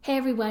Hey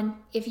everyone,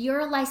 if you're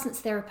a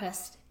licensed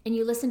therapist and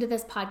you listen to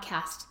this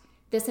podcast,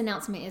 this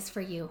announcement is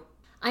for you.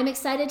 I'm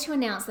excited to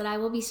announce that I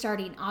will be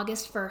starting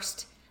August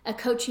 1st a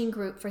coaching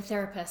group for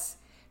therapists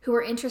who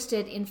are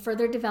interested in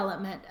further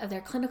development of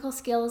their clinical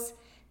skills,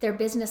 their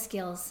business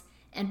skills,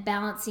 and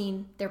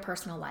balancing their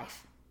personal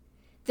life.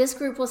 This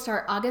group will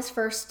start August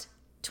 1st,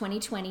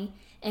 2020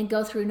 and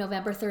go through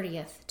November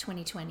 30th,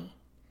 2020.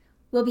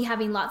 We'll be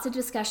having lots of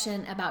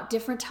discussion about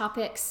different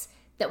topics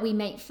that we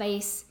may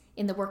face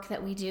in the work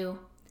that we do,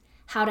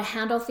 how to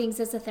handle things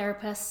as a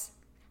therapist,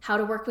 how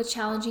to work with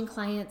challenging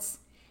clients,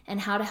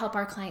 and how to help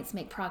our clients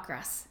make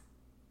progress.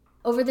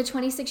 Over the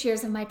 26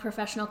 years of my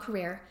professional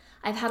career,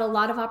 I've had a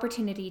lot of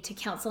opportunity to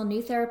counsel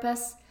new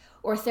therapists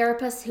or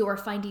therapists who are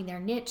finding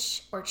their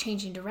niche or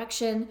changing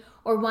direction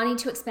or wanting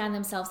to expand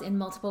themselves in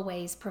multiple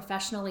ways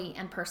professionally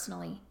and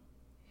personally.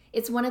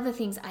 It's one of the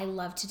things I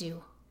love to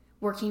do,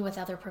 working with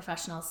other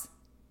professionals.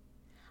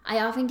 I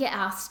often get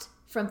asked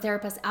from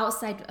therapists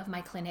outside of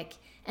my clinic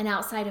and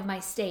outside of my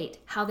state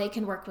how they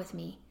can work with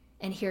me,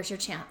 and here's your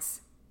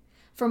chance.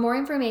 For more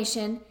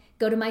information,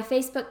 go to my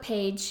Facebook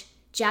page,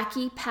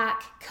 Jackie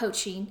Pack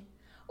Coaching,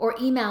 or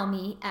email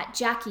me at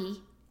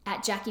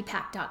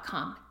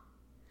jackie@jackiepack.com.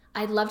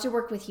 I'd love to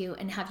work with you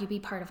and have you be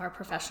part of our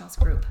professionals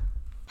group.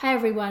 Hi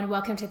everyone,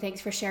 welcome to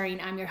Thanks for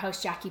Sharing. I'm your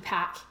host, Jackie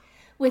Pack.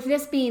 With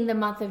this being the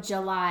month of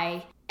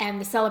July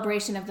and the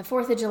celebration of the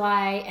 4th of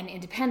July and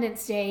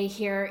Independence Day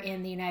here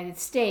in the United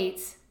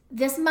States,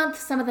 this month,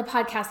 some of the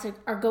podcasts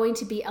are going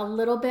to be a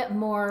little bit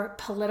more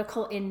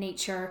political in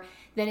nature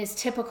than is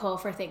typical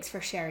for Thanks for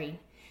Sharing.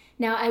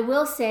 Now, I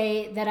will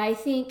say that I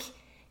think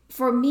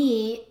for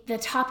me, the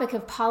topic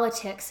of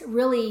politics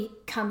really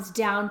comes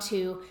down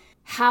to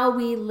how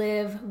we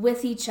live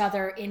with each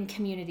other in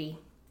community.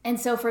 And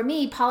so for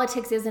me,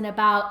 politics isn't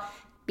about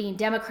being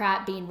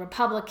Democrat, being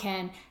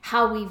Republican,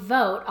 how we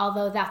vote,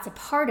 although that's a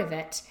part of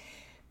it,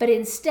 but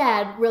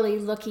instead really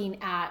looking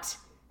at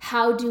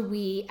how do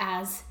we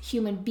as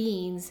human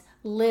beings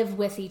live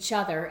with each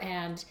other,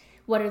 and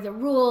what are the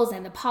rules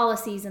and the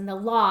policies and the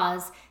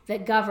laws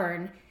that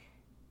govern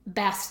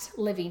best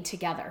living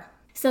together.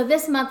 So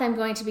this month I'm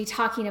going to be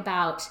talking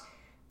about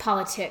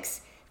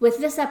politics. With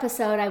this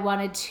episode, I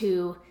wanted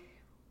to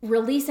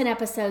release an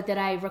episode that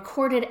I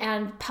recorded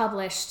and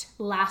published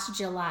last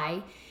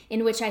July,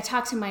 in which I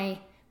talked to my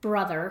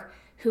brother,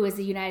 who is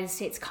a United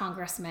States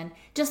congressman,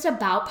 just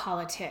about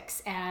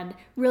politics and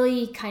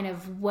really kind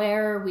of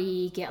where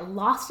we get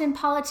lost in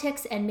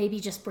politics and maybe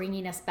just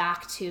bringing us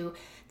back to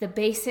the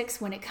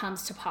basics when it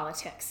comes to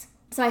politics.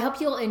 So I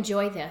hope you'll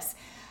enjoy this.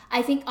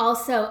 I think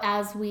also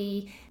as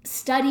we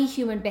study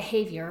human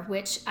behavior,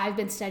 which I've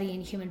been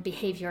studying human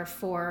behavior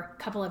for a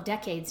couple of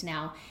decades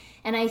now,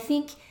 and I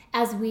think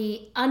as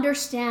we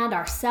understand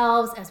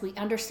ourselves, as we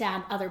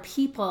understand other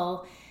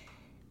people,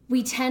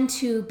 we tend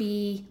to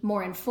be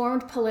more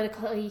informed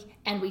politically,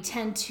 and we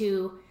tend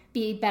to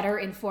be better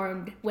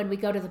informed when we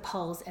go to the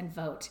polls and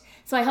vote.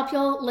 So I hope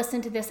you'll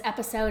listen to this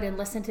episode and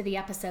listen to the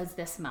episodes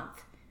this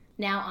month.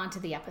 Now on to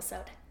the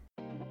episode.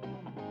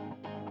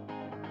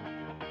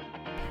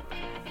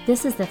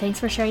 This is the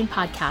Thanks for Sharing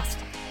podcast,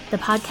 the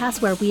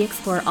podcast where we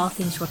explore all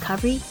things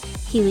recovery,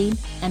 healing,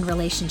 and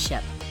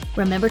relationship.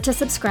 Remember to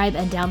subscribe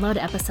and download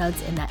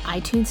episodes in the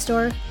iTunes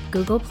Store,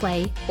 Google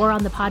Play, or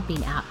on the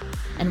Podbean app.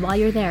 And while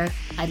you're there,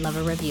 I'd love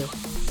a review.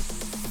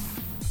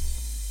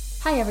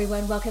 Hi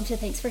everyone, welcome to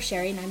Thanks for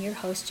Sharing. I'm your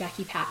host,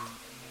 Jackie Pack.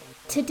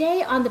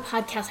 Today on the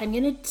podcast, I'm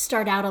going to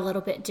start out a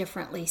little bit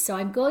differently. So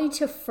I'm going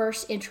to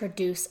first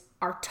introduce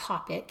our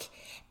topic,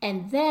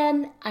 and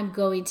then I'm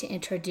going to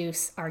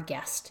introduce our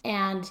guest.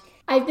 And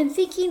I've been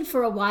thinking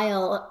for a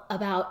while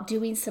about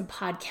doing some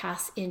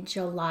podcasts in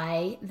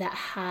July that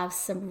have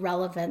some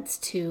relevance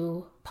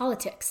to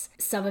politics.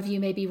 Some of you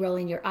may be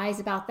rolling your eyes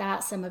about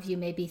that. Some of you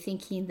may be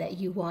thinking that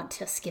you want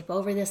to skip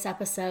over this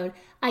episode.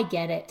 I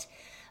get it.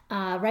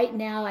 Right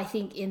now, I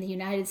think in the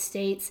United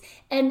States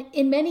and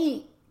in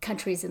many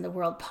countries in the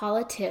world,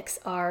 politics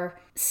are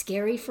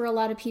scary for a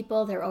lot of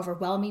people. They're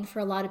overwhelming for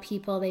a lot of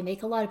people. They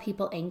make a lot of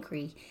people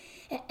angry.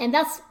 And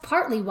that's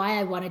partly why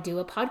I want to do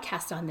a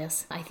podcast on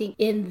this. I think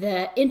in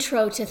the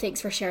intro to Thanks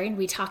for Sharing,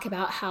 we talk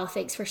about how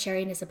Thanks for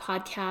Sharing is a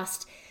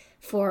podcast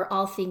for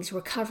all things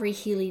recovery,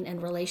 healing,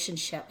 and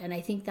relationship. And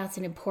I think that's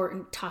an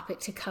important topic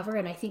to cover.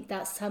 And I think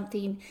that's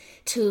something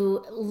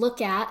to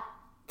look at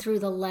through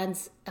the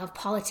lens of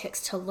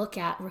politics, to look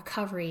at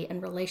recovery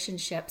and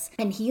relationships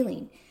and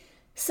healing.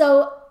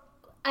 So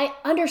I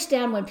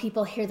understand when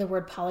people hear the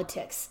word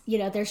politics,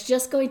 there's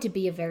just going to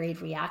be a varied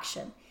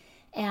reaction.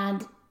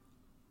 And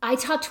I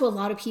talk to a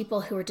lot of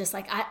people who are just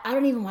like, I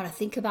don't even want to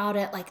think about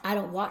it. Like, I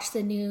don't watch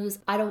the news.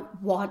 I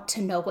don't want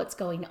to know what's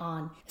going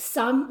on.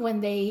 Some, when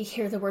they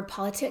hear the word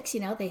politics,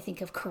 they think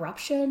of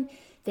corruption.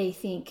 They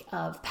think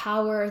of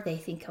power. They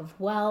think of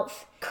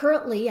wealth.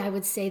 Currently, I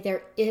would say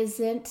there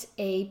isn't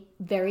a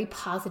very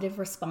positive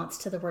response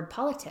to the word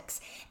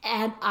politics.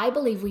 And I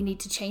believe we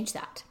need to change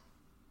that.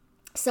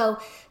 So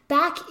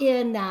back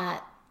in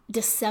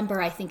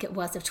December, I think it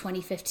was, of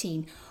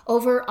 2015,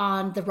 over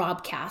on the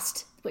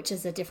Robcast, which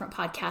is a different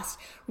podcast,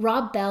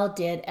 Rob Bell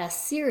did a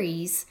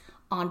series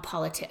on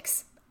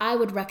politics. I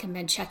would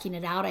recommend checking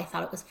it out. I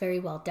thought it was very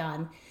well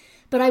done.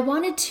 But I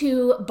wanted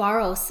to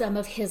borrow some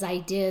of his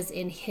ideas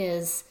in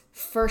his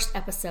first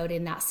episode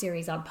in that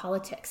series on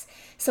politics.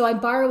 So I'm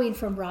borrowing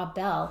from Rob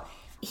Bell.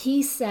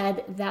 He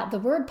said that the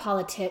word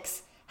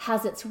politics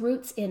has its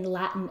roots in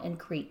Latin and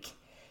Greek.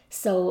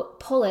 So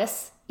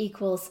polis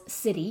equals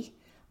city,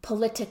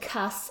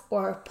 politicus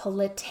or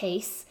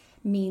polites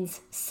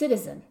means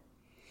citizen.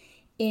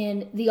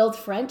 In the Old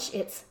French,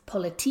 it's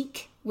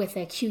politique with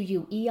a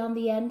Q-U-E on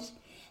the end,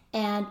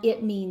 and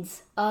it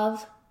means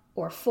of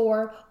or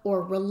for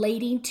or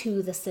relating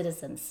to the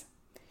citizens.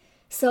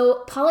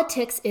 So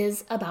politics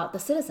is about the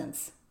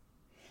citizens.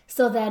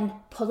 So then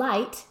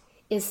polite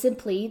is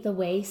simply the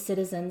way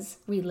citizens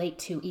relate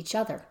to each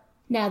other.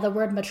 Now the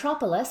word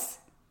metropolis,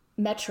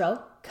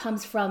 metro,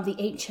 comes from the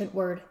ancient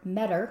word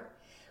meter,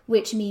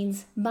 which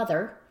means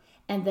mother,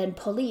 and then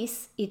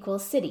police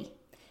equals city.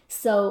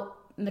 So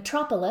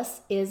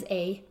metropolis is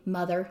a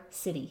mother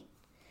city.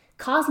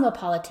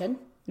 Cosmopolitan,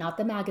 not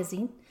the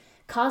magazine,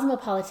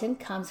 cosmopolitan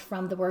comes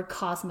from the word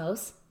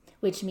cosmos,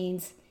 which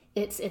means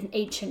it's an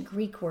ancient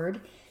Greek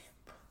word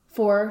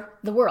for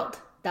the world.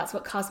 That's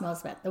what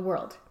cosmos meant, the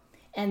world.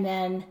 And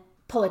then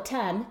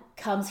politan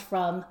comes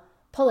from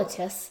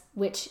politis,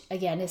 which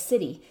again is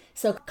city.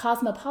 So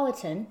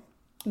cosmopolitan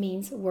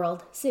means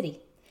world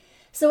city.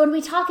 So when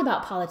we talk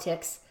about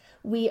politics,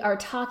 we are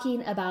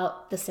talking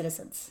about the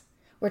citizens.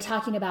 We're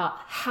talking about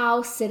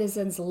how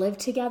citizens live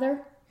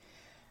together.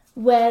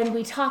 When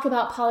we talk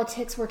about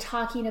politics, we're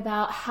talking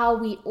about how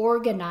we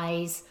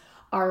organize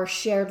our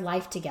shared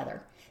life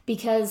together,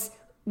 because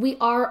we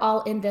are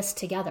all in this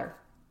together.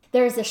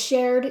 There's a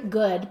shared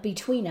good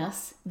between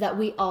us that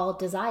we all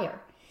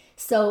desire.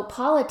 So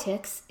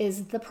politics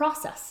is the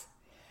process.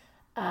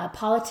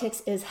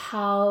 Politics is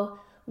how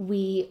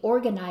we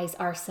organize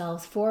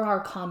ourselves for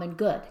our common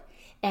good.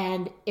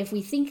 And if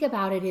we think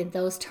about it in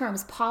those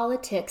terms,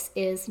 politics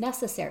is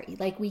necessary.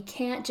 Like, we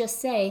can't just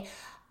say,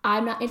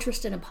 I'm not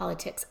interested in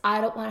politics. I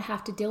don't want to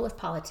have to deal with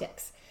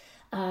politics,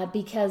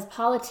 because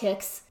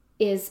politics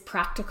is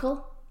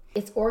practical.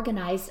 It's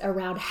organized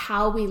around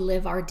how we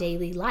live our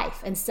daily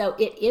life. And so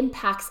it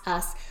impacts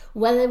us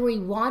whether we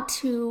want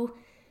to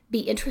be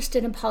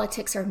interested in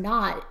politics or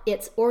not.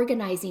 It's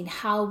organizing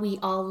how we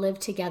all live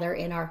together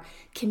in our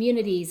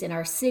communities, in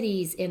our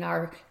cities, in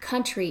our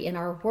country, in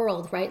our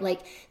world, right?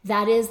 Like,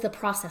 that is the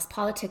process.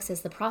 Politics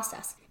is the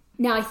process.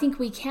 Now, I think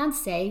we can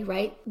say,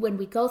 right, when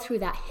we go through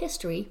that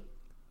history,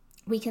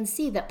 we can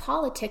see that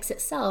politics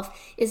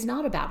itself is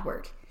not a bad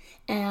word.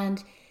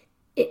 And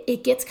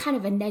it gets kind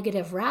of a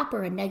negative rap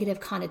or a negative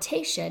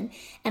connotation.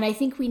 And I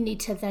think we need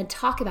to then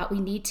we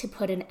need to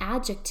put an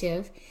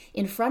adjective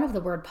in front of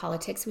the word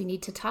politics. We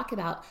need to talk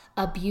about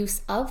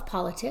abuse of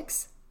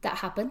politics that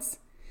happens.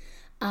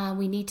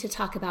 We need to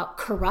talk about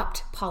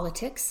corrupt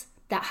politics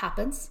that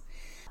happens.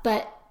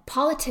 But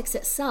politics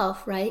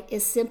itself, right,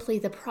 is simply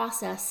the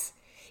process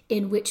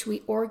in which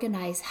we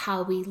organize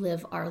how we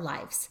live our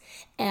lives.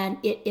 And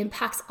it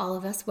impacts all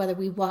of us, whether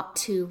we want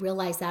to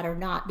realize that or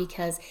not,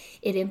 because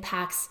it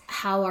impacts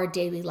how our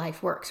daily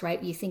life works,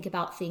 right? You think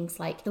about things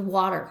like the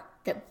water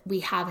that we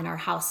have in our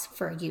house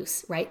for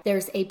use, right?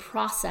 There's a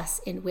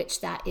process in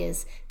which that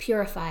is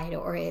purified,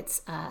 or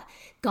it's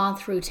gone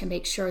through to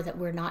make sure that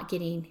we're not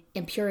getting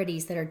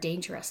impurities that are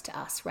dangerous to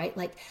us, right?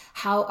 Like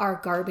how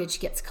our garbage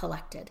gets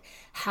collected,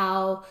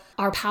 how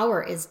our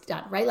power is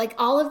done, right? Like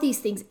all of these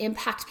things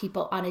impact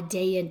people on a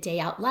day in, day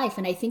out life.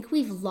 And I think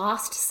we've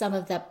lost some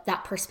of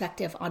that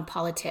perspective on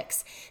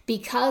politics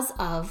because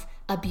of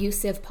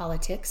abusive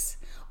politics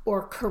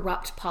or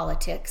corrupt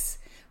politics,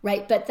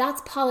 right? But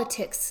that's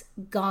politics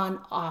gone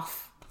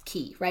off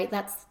key, right?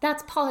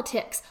 That's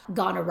politics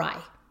gone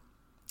awry.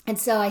 And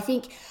so I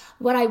think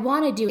what I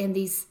want to do in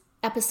these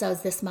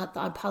episodes this month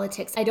on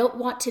politics, I don't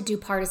want to do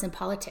partisan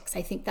politics.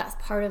 I think that's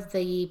part of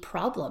the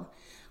problem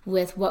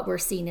with what we're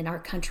seeing in our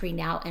country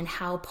now and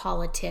how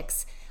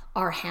politics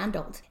are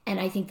handled. And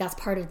I think that's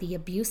part of the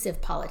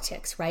abusive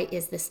politics, right?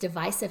 Is this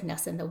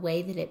divisiveness and the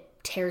way that it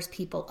tears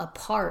people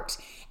apart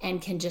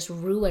and can just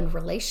ruin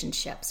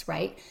relationships,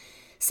 right?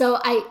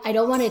 So I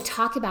don't want to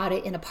talk about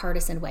it in a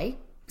partisan way.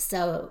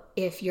 So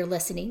if you're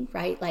listening,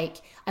 right, like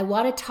I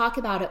want to talk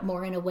about it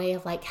more in a way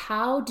of like,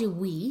 how do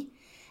we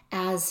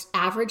as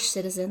average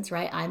citizens,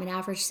 right? I'm an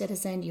average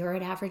citizen, you're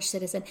an average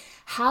citizen.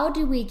 How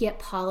do we get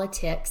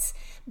politics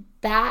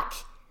back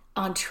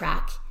on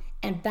track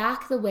and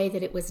back the way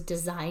that it was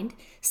designed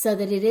so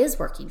that it is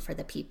working for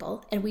the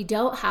people and we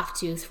don't have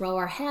to throw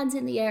our hands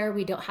in the air,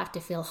 we don't have to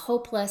feel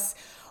hopeless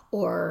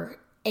or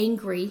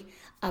angry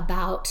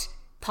about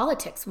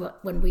politics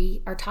when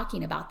we are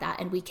talking about that,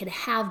 and we can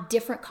have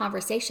different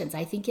conversations.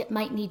 I think it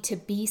might need to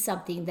be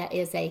something that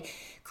is a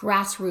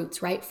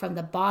grassroots, right? From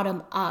the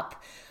bottom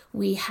up,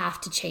 we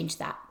have to change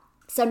that.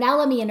 So now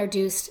let me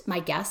introduce my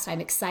guest. I'm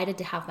excited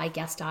to have my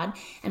guest on,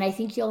 and I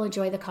think you'll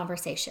enjoy the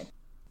conversation.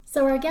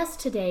 So our guest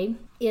today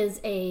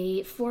is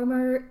a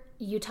former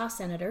Utah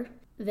senator,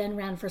 then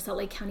ran for Salt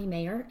Lake County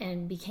mayor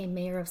and became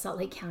mayor of Salt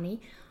Lake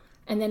County,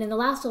 And then in the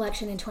last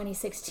election in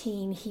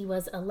 2016, he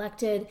was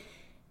elected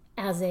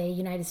as a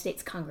United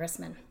States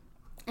congressman.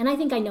 And I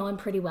think I know him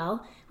pretty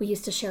well. We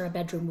used to share a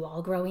bedroom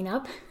wall growing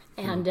up.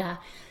 And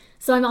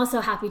so I'm also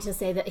happy to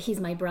say that he's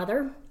my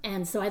brother.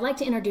 And so I'd like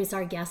to introduce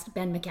our guest,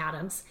 Ben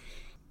McAdams.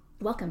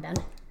 Welcome, Ben.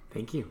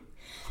 Thank you.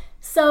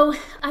 So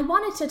I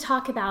wanted to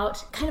talk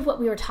about kind of what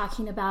we were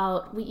talking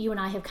about. You and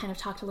I have kind of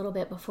talked a little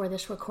bit before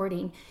this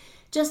recording,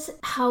 just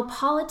how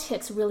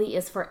politics really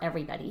is for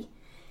everybody.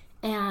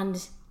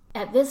 And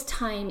at this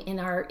time in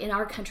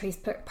our countries,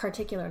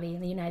 particularly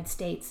in the United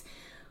States,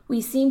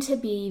 we seem to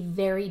be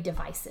very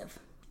divisive.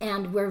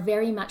 And we're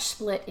very much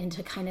split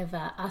into kind of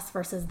a us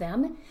versus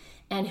them.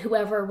 And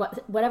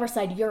whatever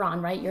side you're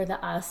on, right, you're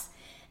the us.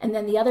 And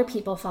then the other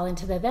people fall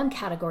into the them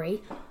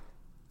category.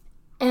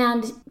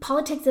 And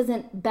politics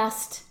isn't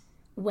best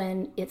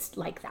when it's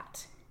like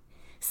that.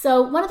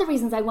 So one of the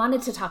reasons I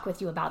wanted to talk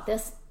with you about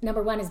this,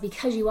 number one, is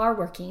because you are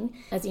working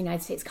as a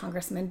United States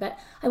congressman, but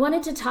I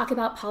wanted to talk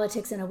about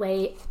politics in a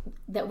way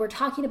that we're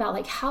talking about,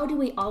 like, how do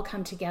we all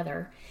come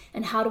together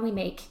and how do we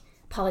make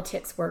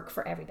politics work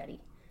for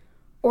everybody?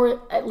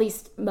 Or at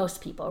least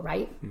most people,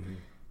 right? Mm-hmm.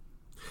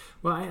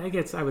 Well, I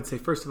guess I would say,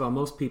 first of all,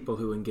 most people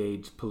who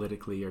engage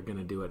politically are going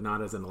to do it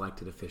not as an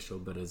elected official,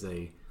 but as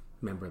a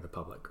member of the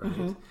public, right?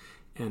 Mm-hmm.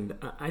 And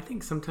I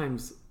think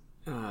sometimes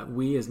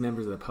we as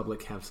members of the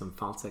public have some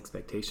false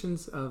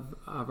expectations of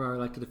our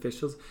elected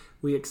officials.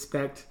 We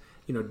expect,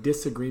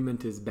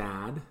 disagreement is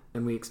bad,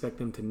 and we expect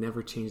them to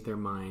never change their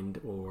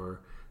mind,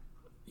 or,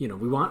 we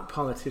want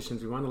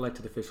politicians, we want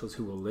elected officials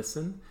who will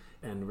listen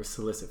and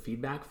solicit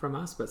feedback from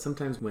us. But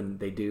sometimes when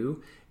they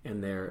do,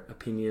 and their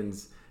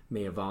opinions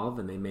may evolve,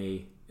 and they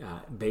may,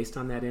 based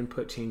on that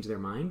input, change their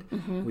mind,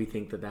 mm-hmm. we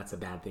think that that's a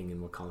bad thing, and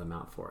we'll call them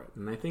out for it.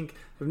 And I think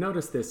I've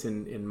noticed this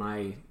in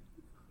my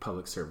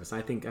public service.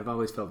 I think I've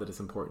always felt that it's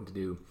important to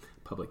do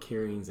public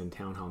hearings and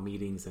town hall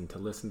meetings and to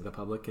listen to the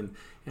public, and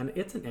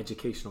it's an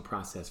educational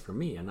process for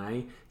me, and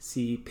I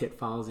see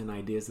pitfalls in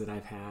ideas that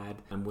I've had.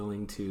 I'm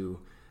willing to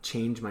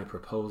change my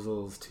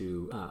proposals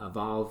to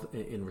evolve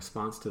in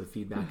response to the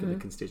feedback mm-hmm. of the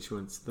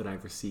constituents that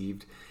I've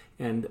received.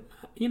 And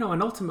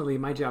and ultimately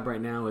my job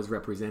right now is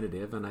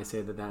representative, and I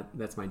say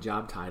that's my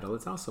job title.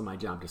 It's also my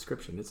job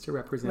description. It's to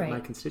represent my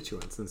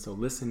constituents, and so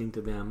listening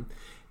to them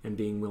and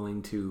being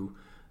willing to,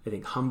 I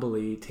think,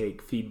 humbly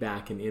take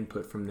feedback and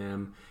input from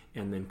them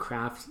and then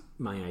craft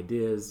my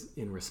ideas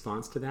in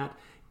response to that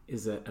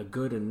is a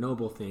good and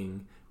noble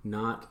thing,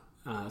 not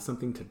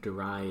something to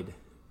deride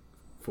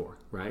for,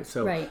 right?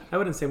 So I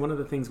wouldn't say one of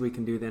the things we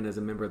can do then as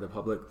a member of the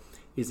public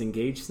is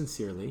engage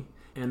sincerely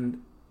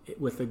and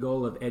with the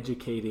goal of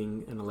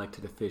educating an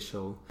elected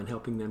official and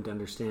helping them to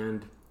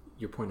understand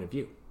your point of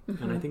view.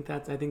 Mm-hmm. And I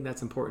think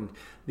that's important.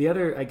 The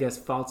other, I guess,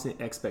 false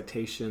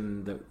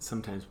expectation that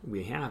sometimes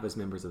we have as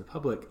members of the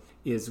public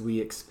is we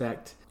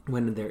expect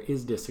when there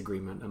is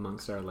disagreement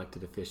amongst our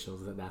elected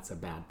officials that that's a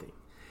bad thing.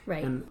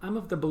 Right. And I'm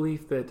of the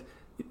belief that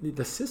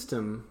the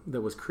system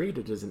that was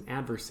created is an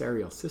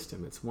adversarial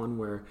system. It's one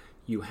where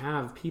you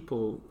have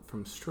people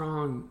from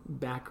strong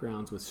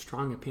backgrounds with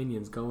strong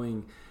opinions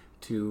going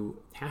to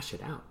hash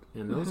it out.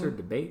 And those mm-hmm. are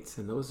debates,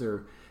 and those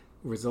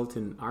result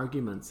in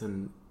arguments,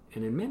 and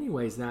in many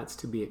ways that's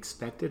to be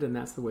expected, and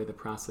that's the way the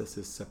process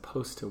is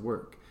supposed to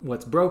work.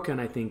 What's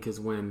broken, I think, is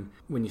when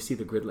you see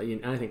the gridlock,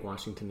 and I think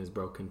Washington is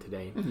broken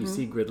today. Mm-hmm. You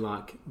see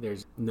gridlock,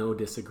 there's no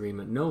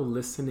disagreement, no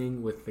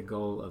listening with the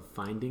goal of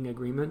finding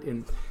agreement.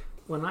 And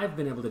when I've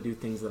been able to do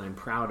things that I'm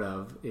proud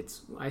of,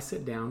 I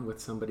sit down with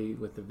somebody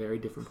with a very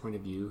different point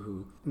of view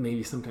who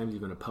maybe sometimes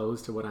even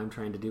opposed to what I'm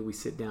trying to do. We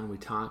sit down, we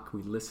talk,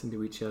 we listen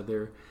to each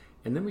other,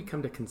 and then we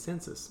come to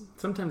consensus.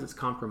 Sometimes it's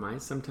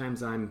compromise.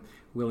 Sometimes I'm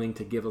willing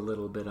to give a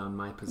little bit on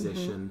my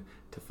position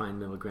mm-hmm. to find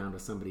middle ground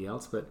with somebody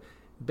else. But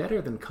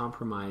better than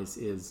compromise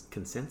is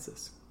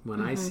consensus. When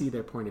mm-hmm. I see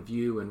their point of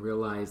view and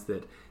realize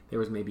that there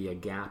was maybe a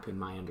gap in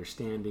my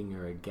understanding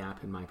or a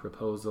gap in my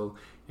proposal,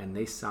 and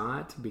they saw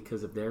it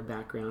because of their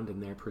background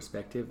and their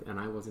perspective, and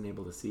I wasn't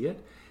able to see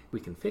it, we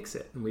can fix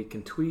it. And we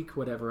can tweak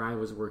whatever I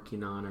was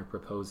working on or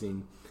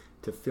proposing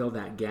to fill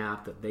that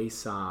gap that they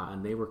saw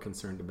and they were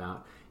concerned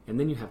about. And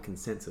then you have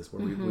consensus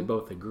where mm-hmm. we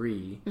both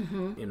agree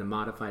mm-hmm. in a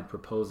modified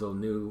proposal,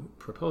 new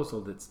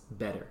proposal that's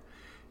better.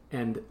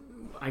 And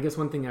I guess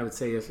one thing I would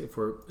say is if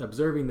we're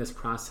observing this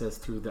process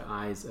through the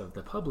eyes of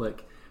the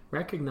public,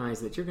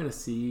 recognize that you're going to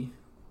see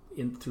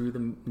through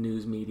the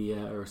news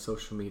media or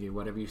social media,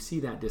 whatever, you see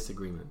that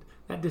disagreement.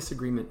 That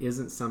disagreement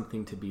isn't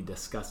something to be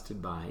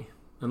disgusted by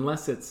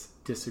unless it's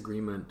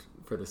disagreement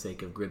for the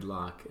sake of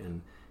gridlock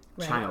and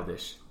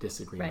childish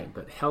disagreement. Right.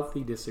 But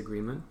healthy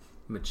disagreement,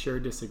 mature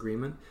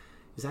disagreement,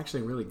 is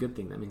actually a really good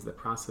thing. That means the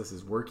process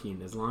is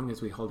working as long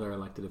as we hold our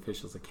elected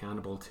officials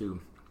accountable to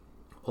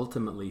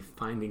ultimately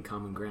finding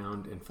common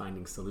ground and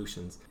finding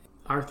solutions.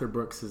 Arthur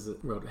Brooks has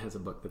a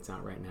book that's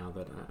out right now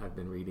that I've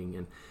been reading,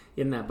 and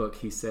in that book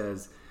he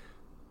says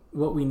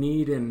what we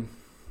need in,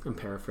 I'm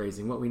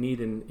paraphrasing, what we need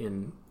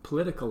in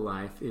political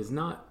life is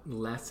not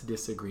less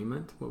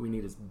disagreement. What we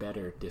need is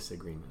better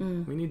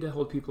disagreement. We need to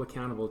hold people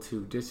accountable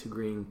to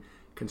disagreeing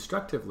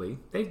constructively.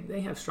 They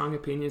have strong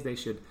opinions. They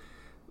should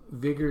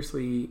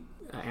vigorously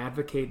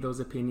advocate those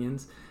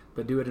opinions,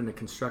 but do it in a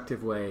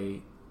constructive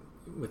way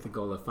with the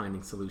goal of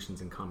finding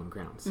solutions and common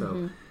ground.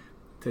 So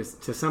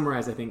to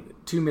summarize, I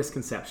think 2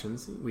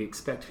 misconceptions. We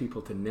expect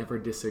people to never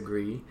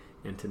disagree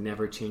and to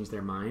never change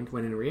their mind,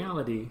 when in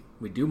reality,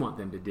 we do want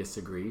them to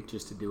disagree,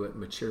 just to do it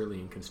maturely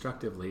and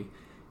constructively.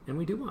 And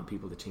we do want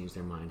people to change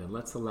their mind. And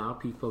let's allow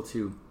people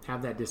to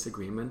have that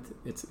disagreement.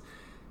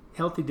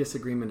 Healthy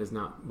disagreement is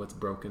not what's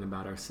broken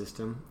about our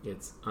system.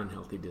 It's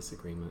unhealthy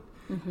disagreement.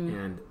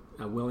 And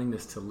a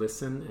willingness to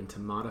listen and to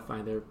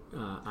modify their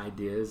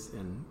ideas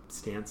and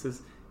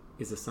stances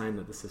is a sign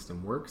that the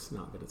system works,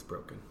 not that it's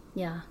broken.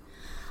 Yeah,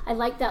 I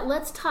like that.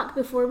 Let's talk,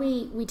 before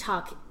we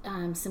talk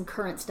some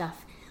current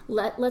stuff,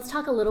 let's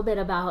talk a little bit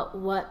about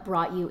what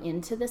brought you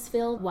into this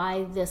field,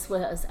 why this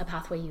was a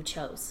pathway you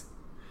chose.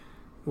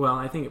 Well,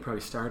 I think it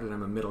probably started,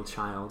 I'm a middle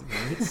child,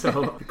 right?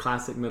 So the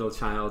classic middle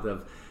child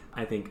of,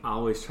 I think,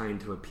 always trying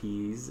to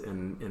appease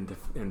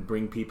and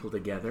bring people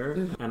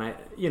together. And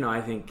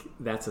I think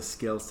that's a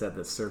skill set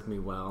that served me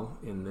well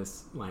in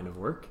this line of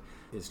work,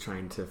 is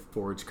trying to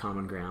forge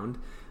common ground.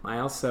 I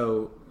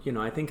also,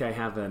 I think I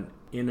have an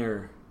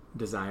inner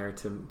desire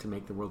to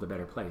make the world a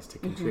better place, to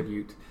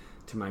contribute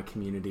to my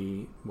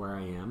community where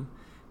I am,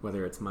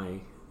 whether it's my,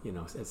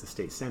 as a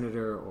state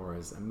senator or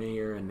as a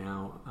mayor, and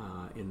now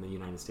in the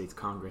United States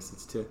Congress.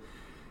 It's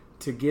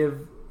to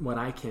give what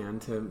I can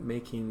to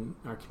making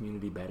our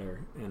community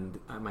better. And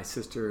my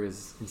sister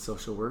is in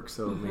social work,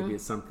 so maybe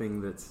it's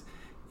something that's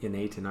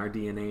innate in our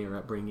DNA or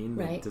upbringing,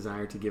 that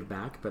desire to give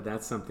back. But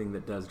that's something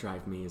that does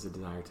drive me, is a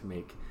desire to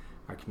make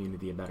our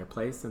community a better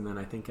place. And then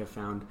I think I've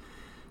found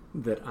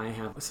that I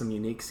have some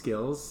unique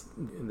skills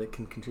that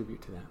can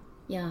contribute to that.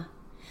 Yeah.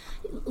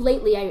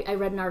 Lately, I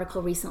read an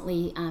article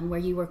recently where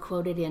you were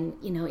quoted in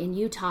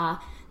Utah,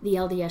 the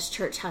LDS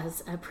Church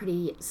has a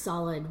pretty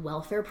solid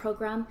welfare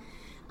program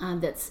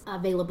that's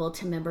available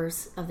to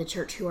members of the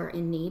church who are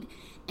in need.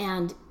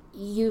 And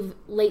you've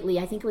lately,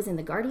 I think it was in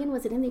The Guardian,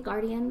 was it in The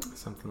Guardian?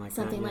 Something like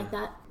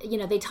that.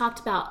 They talked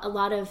about a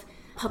lot of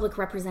public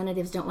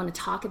representatives don't want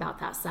to talk about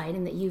that side,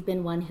 and that you've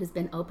been one who's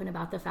been open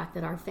about the fact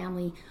that our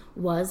family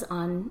was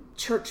on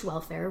church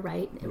welfare,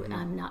 right?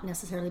 Not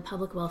necessarily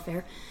public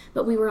welfare,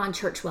 but we were on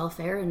church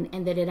welfare,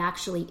 and that it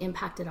actually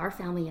impacted our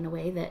family in a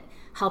way that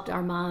helped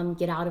our mom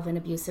get out of an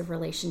abusive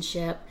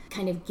relationship,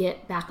 kind of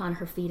get back on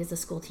her feet as a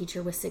school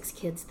teacher with 6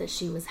 kids that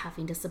she was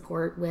having to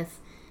support, with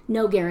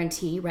no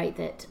guarantee, right,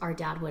 that our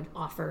dad would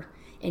offer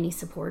any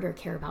support or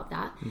care about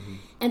that.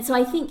 And so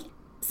I think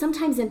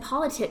sometimes in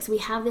politics, we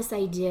have this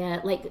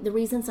idea, like the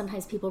reason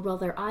sometimes people roll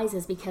their eyes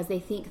is because they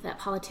think that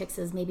politics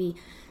is maybe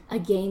a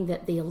game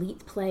that the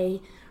elite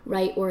play,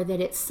 right? Or that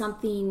it's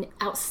something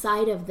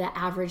outside of the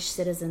average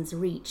citizen's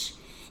reach.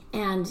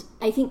 And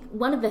I think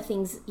one of the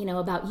things,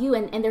 about you,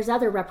 and there's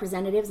other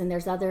representatives and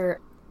there's other,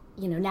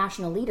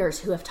 national leaders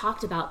who have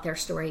talked about their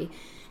story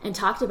and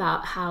talked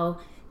about how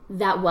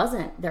that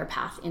wasn't their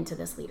path into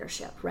this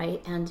leadership,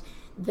 right? And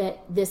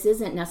that this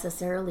isn't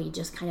necessarily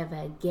just kind of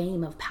a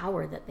game of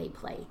power that they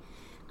play.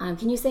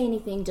 Can you say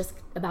anything just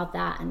about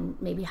that,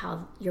 and maybe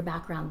how your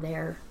background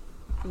there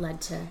led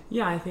to?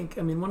 Yeah, I think,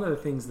 one of the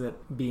things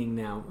that being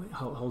now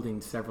holding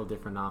several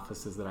different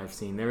offices that I've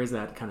seen, there is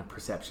that kind of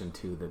perception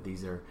too, that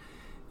these are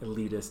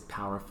elitist,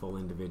 powerful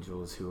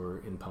individuals who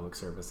are in public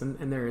service.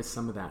 And there is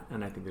some of that,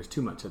 and I think there's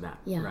too much of that,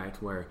 right?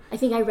 Where I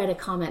think I read a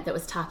comment that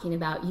was talking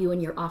about you and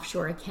your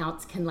offshore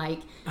accounts can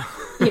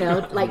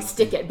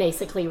stick it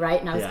basically, right?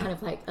 And I was kind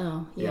of like,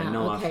 oh, yeah,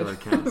 no okay. offshore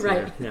accounts.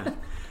 Right. Yeah.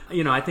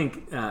 I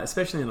think,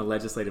 especially in a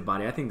legislative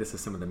body, I think this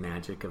is some of the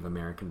magic of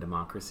American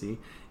democracy,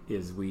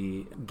 is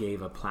we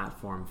gave a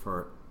platform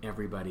for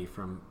everybody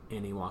from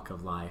any walk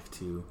of life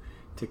to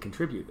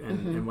contribute.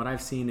 And what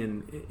I've seen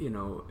in,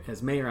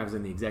 as mayor, I was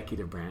in the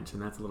executive branch,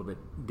 and that's a little bit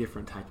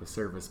different type of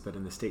service, but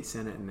in the state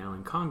Senate and now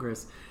in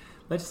Congress,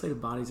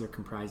 legislative bodies are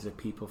comprised of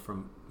people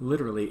from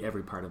literally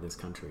every part of this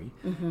country,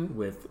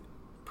 with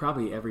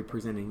probably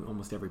presenting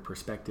almost every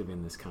perspective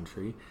in this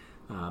country,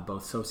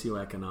 both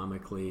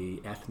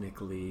socioeconomically,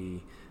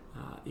 ethnically,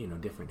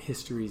 different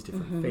histories,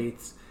 different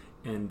faiths.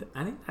 And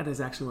I think that is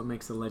actually what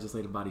makes the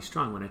legislative body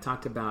strong. When I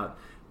talked about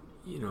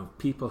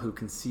people who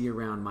can see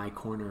around my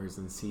corners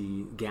and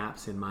see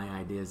gaps in my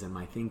ideas and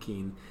my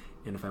thinking,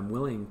 and if I'm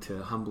willing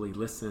to humbly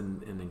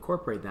listen and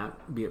incorporate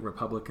that, be it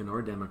Republican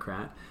or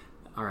Democrat,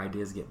 our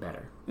ideas get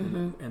better.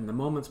 And the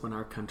moments when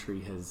our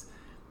country has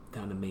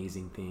done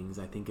amazing things,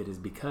 I think it is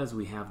because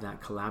we have that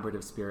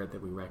collaborative spirit,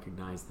 that we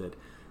recognize that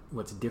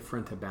what's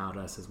different about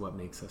us is what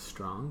makes us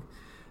strong.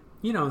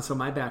 And so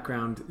my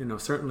background,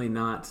 certainly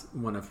not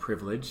one of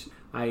privilege.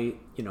 I,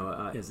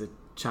 as a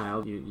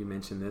child, you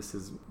mentioned this,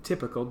 is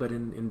typical, but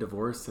in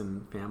divorce,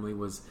 and family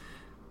was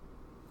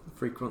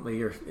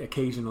frequently or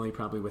occasionally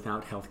probably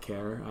without health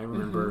care. I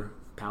remember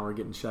power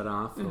getting shut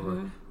off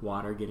or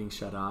water getting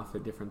shut off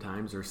at different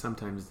times, or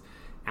sometimes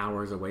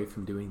hours away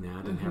from doing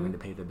that and having to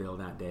pay the bill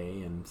that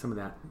day. And some of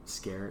that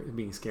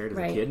being scared as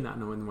a kid, not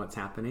knowing what's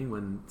happening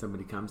when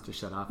somebody comes to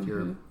shut off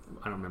your,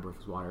 I don't remember if it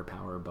was water or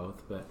power or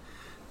both,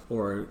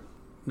 or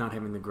not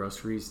having the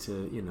groceries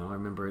to, I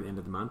remember at the end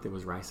of the month, it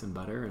was rice and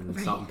butter and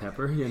salt and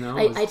pepper,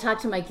 I talk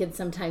to my kids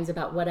sometimes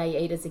about what I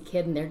ate as a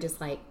kid, and they're just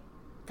like,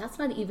 that's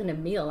not even a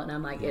meal. And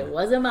I'm like, it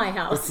was in my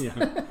house.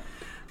 Yeah.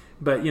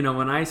 But,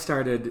 when I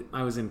started,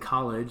 I was in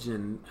college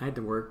and I had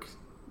to work,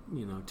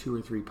 2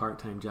 or 3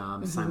 part-time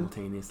jobs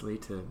simultaneously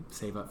to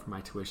save up for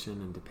my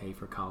tuition and to pay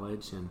for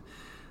college. And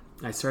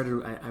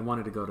I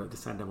wanted to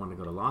decided I wanted to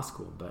go to law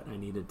school, but I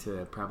needed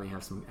to probably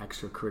have some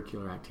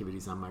extracurricular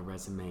activities on my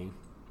resume.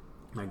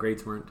 My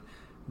grades weren't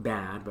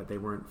bad, but they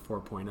weren't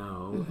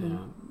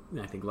 4.0.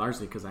 I think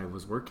largely because I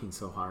was working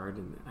so hard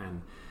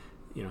and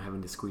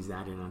having to squeeze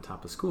that in on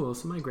top of school.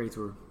 So my grades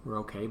were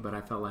okay, but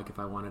I felt like if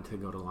I wanted to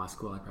go to law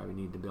school, I probably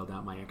needed to build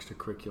out my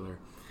extracurricular.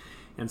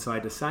 And so I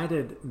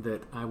decided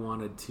that I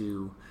wanted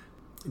to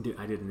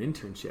I did an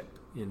internship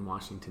in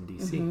Washington,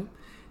 D.C.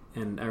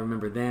 And I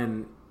remember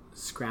then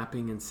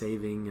scrapping and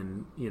saving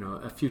and,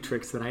 a few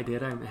tricks that I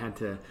did. I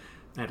had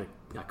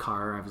a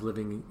car. I was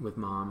living with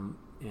mom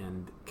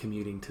and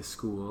commuting to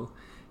school.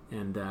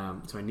 And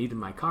so I needed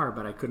my car,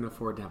 but I couldn't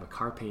afford to have a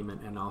car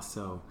payment and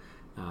also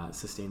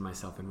sustain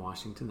myself in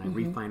Washington. I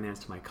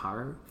refinanced my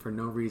car for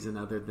no reason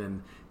other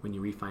than when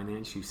you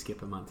refinance, you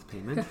skip a month's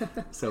payment.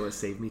 So it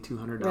saved me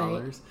 $200.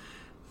 Right.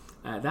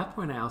 At that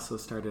point, I also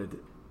started,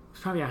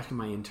 probably after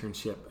my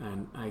internship,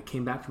 and I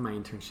came back from my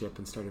internship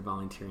and started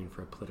volunteering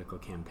for a political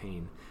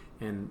campaign.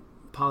 And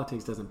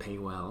politics doesn't pay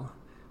well.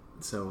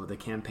 So the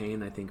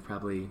campaign, I think,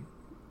 probably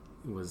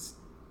was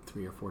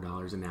 $3 or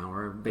 $4 an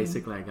hour.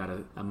 Basically, I got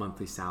a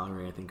monthly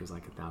salary. I think it was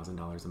like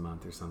 $1,000 a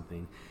month or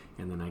something.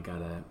 And then I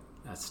got a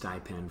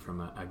stipend from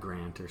a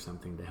grant or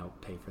something to help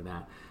pay for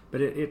that.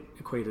 But it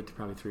equated to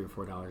probably $3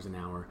 or $4 an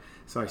hour.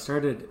 So I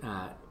started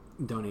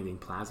donating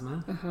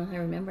plasma. I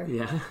remember.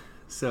 Yeah.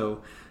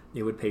 So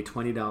it would pay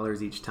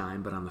 $20 each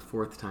time, but on the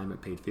 4th time it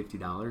paid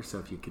 $50. So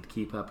if you could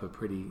keep up a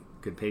pretty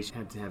good pace, you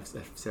had to have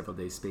several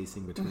days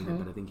spacing between it,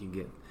 but I think you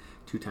get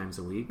 2 times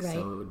a week. Right.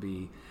 So it would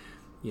be,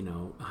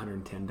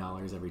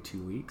 $110 every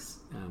 2 weeks.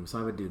 So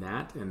I would do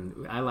that.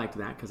 And I liked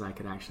that because I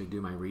could actually do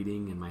my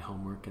reading and my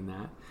homework and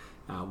that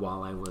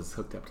while I was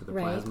hooked up to the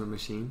plasma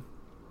machine.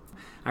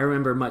 I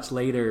remember much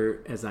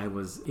later as I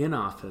was in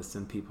office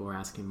and people were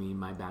asking me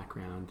my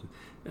background,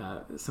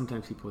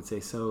 sometimes people would say,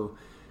 so,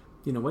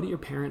 what do your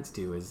parents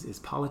do? Is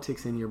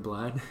politics in your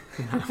blood?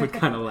 And I would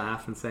kind of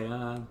laugh and say,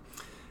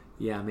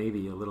 yeah,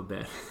 maybe a little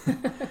bit.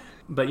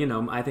 But,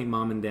 I think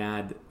mom and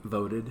dad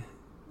voted.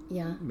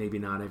 Yeah. Maybe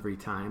not every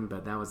time,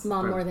 but that was...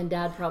 Mom more than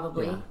dad,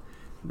 probably. Yeah,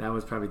 that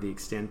was probably the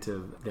extent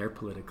of their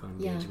political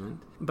engagement.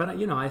 Yeah. But,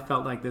 I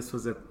felt like this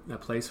was a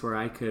place where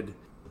I could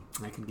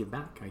give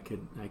back. I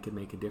could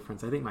make a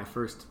difference. I think my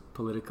first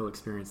political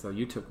experience, though,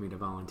 you took me to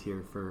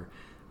volunteer for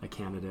a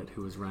candidate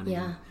who was running.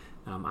 Yeah.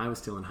 I was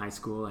still in high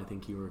school. I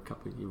think you were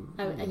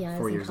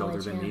 4 years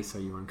older than me, so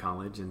you were in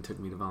college and took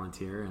me to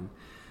volunteer. And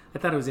I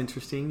thought it was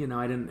interesting.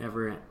 I didn't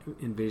ever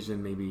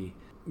envision maybe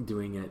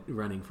doing it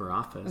running for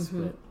office,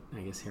 but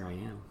I guess here I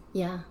am.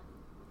 Yeah.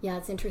 Yeah,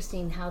 it's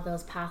interesting how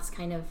those paths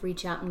kind of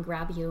reach out and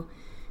grab you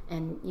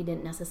and you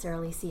didn't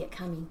necessarily see it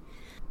coming.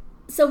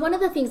 So one of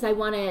the things I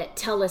want to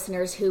tell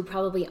listeners who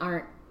probably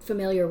aren't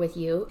familiar with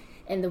you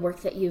and the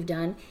work that you've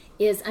done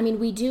is,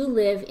 we do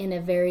live in a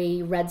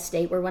very red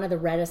state. We're one of the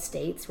reddest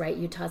states, right?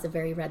 Utah's a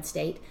very red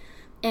state.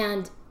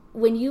 And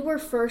when you were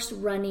first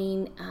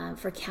running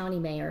for county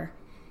mayor,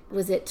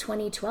 was it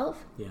 2012?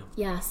 Yeah.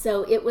 Yeah,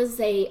 so it was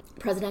a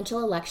presidential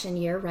election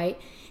year, right?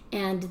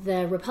 And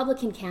the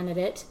Republican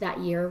candidate that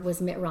year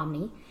was Mitt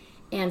Romney.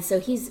 And so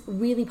he's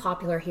really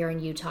popular here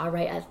in Utah,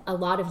 right? A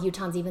lot of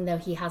Utahns, even though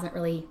he hasn't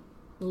really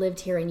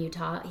lived here in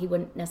Utah, he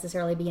wouldn't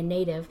necessarily be a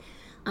native.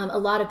 A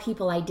lot of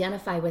people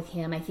identify with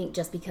him, I think,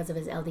 just because of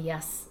his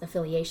LDS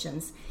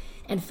affiliations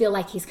and feel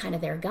like he's kind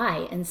of their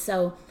guy. And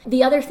so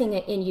the other thing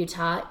in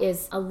Utah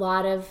is a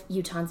lot of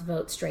Utahns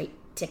vote straight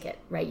ticket,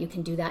 right? You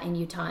can do that in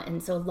Utah.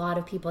 And so a lot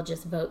of people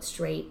just vote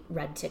straight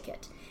red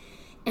ticket.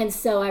 And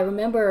so I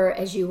remember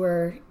as you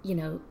were,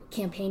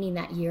 campaigning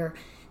that year,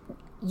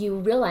 you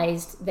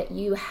realized that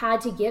you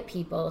had to get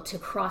people to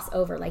cross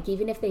over. Like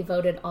even if they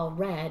voted all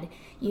red,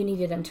 you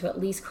needed them to at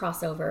least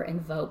cross over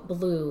and vote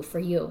blue for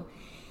you.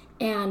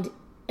 And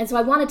so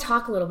I want to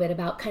talk a little bit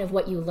about kind of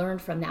what you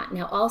learned from that.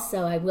 Now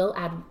also I will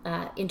add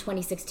in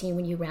 2016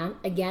 when you ran,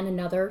 again,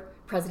 another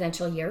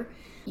presidential year,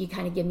 you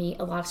kind of give me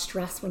a lot of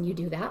stress when you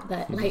do that.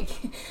 But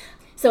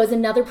so as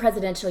another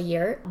presidential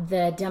year,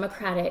 the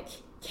Democratic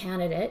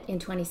candidate in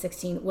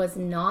 2016 was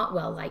not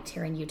well liked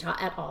here in Utah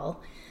at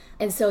all.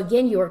 And so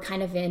again, you were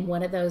kind of in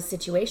one of those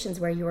situations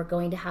where you were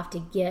going to have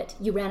to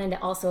you ran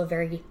into also a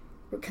very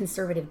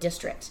conservative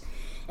district.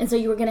 And so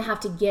you were going to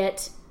have to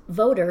get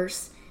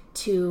voters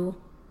to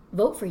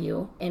vote for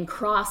you and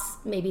cross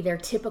maybe their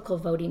typical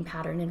voting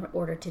pattern in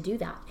order to do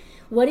that.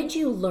 What did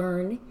you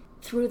learn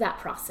through that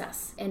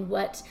process? And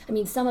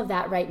some of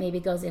that, right, maybe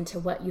goes into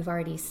what you've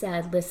already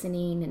said,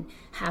 listening and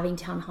having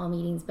town hall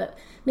meetings, but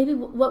maybe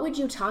what would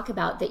you talk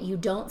about that you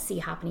don't see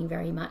happening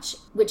very much,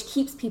 which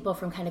keeps people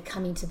from kind of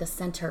coming to the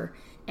center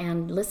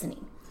and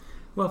listening?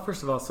 Well,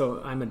 first of all, so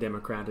I'm a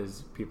Democrat,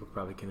 as people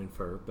probably can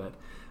infer, but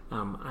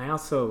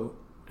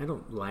I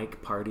don't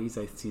like parties.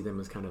 I see them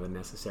as kind of a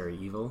necessary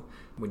evil.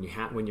 When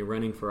you're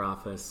running for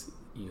office,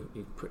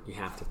 you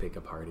have to pick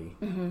a party.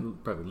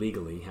 Probably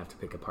legally you have to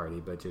pick a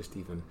party, but just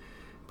even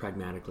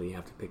pragmatically you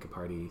have to pick a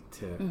party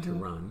to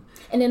run.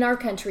 And in our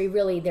country,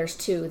 really, there's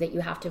two that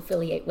you have to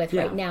affiliate with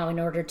right now in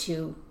order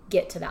to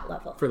get to that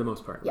level. For the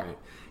most part, right.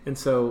 And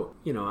so,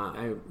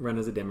 I run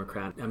as a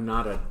Democrat. I'm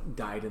not a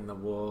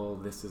dyed-in-the-wool,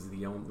 this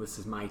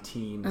is my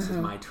team, this is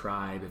my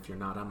tribe. If you're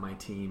not on my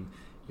team,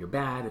 you're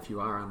bad. If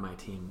you are on my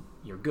team,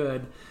 you're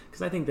good.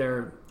 Because I think there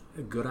are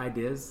good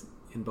ideas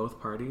in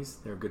both parties.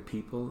 There are good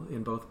people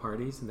in both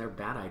parties, and there are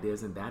bad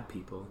ideas and bad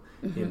people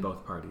in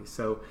both parties.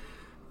 So,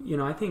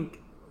 I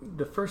think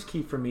the first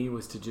key for me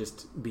was to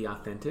just be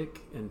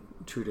authentic and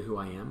true to who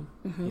I am.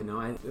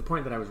 The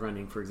point that I was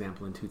running, for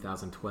example, in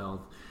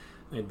 2012,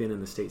 I'd been in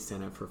the state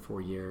Senate for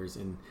 4 years,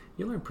 and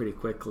you learn pretty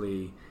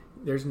quickly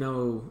there's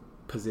no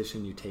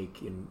position you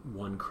take in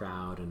one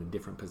crowd and a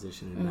different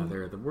position in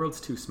another. The world's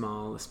too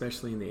small,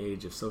 especially in the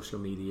age of social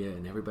media,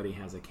 and everybody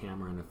has a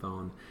camera and a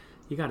phone.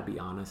 You got to be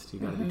honest. You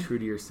got to be true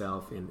to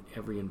yourself in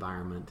every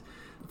environment.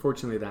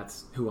 Fortunately,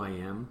 that's who I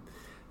am.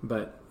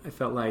 But I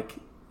felt like,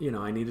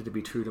 I needed to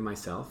be true to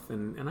myself.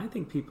 And I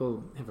think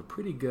people have a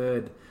pretty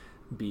good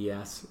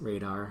BS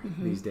radar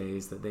these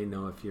days, that they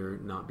know if you're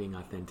not being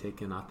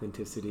authentic, and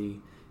authenticity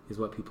is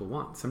what people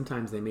want.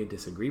 Sometimes they may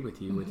disagree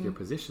with you with your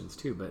positions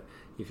too, but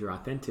if you're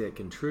authentic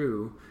and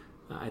true,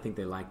 I think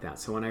they like that.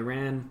 So when I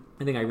ran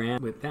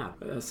with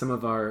that. Some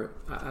of our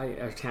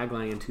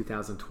tagline in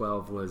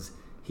 2012 was,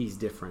 "He's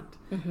different."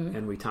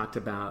 And we talked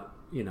about,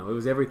 it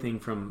was everything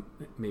from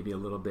maybe a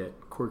little bit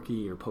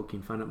quirky or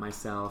poking fun at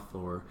myself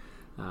or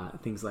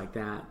things like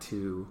that,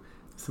 to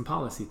some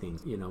policy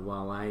things.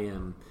 While I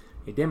am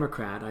a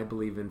Democrat, I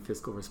believe in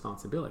fiscal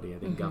responsibility. I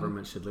think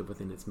government should live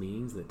within its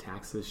means, that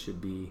taxes should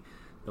be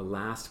the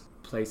last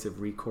place of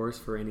recourse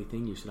for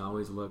anything. You should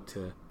always look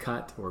to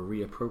cut or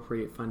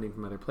reappropriate funding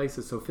from other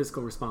places. So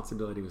fiscal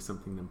responsibility was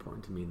something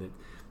important to me that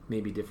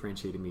maybe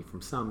differentiated me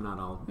from some, not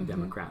all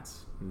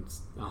Democrats, and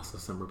also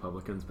some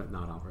Republicans, but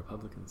not all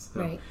Republicans.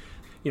 So,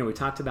 we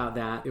talked about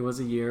that. It was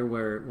a year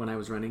where, when I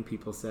was running,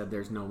 people said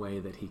there's no way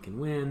that he can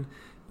win.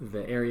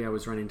 The area I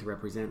was running to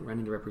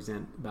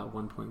represent about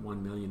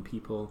 1.1 million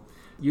people.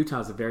 Utah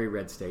is a very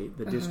red state.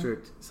 The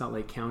district, Salt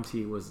Lake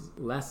County, was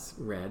less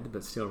red,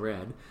 but still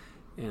red.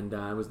 And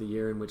it was the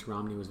year in which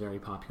Romney was very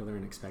popular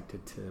and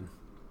expected to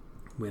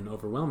win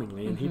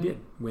overwhelmingly. And he did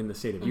win the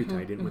state of Utah.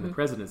 He didn't win the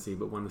presidency,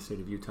 but won the state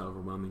of Utah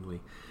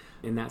overwhelmingly.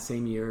 In that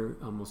same year,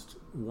 almost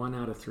 1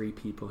 out of 3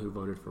 people who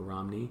voted for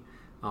Romney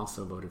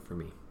also voted for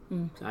me.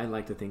 So I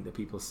like to think that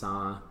people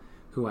saw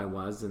who I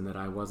was, and that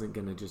I wasn't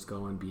going to just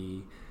go and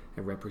be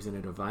a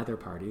representative of either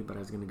party, but I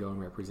was going to go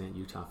and represent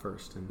Utah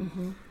first.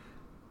 And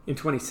in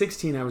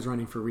 2016, I was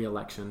running for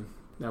re-election.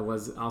 That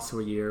was also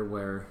a year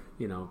where,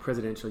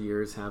 presidential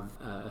years have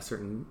a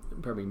certain,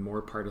 probably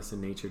more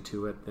partisan nature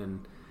to it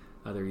than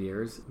other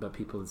years. But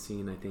people had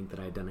seen, I think, that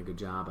I had done a good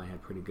job. I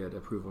had pretty good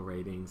approval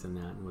ratings and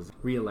that, and was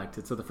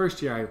re-elected. So the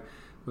first year I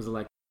was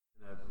elected,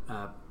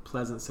 a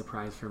pleasant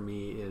surprise for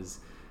me is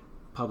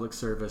public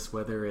service,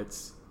 whether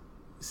it's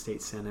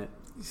state Senate.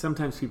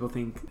 Sometimes people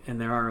think,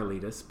 and there are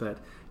elitists, but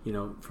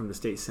from the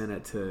state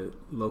Senate to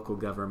local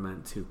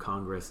government to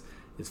Congress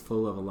is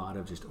full of a lot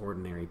of just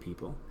ordinary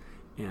people,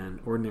 and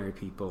ordinary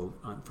people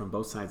from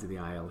both sides of the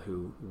aisle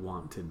who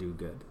want to do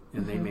good.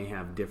 And they may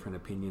have different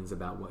opinions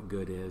about what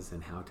good is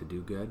and how to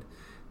do good,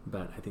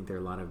 but I think there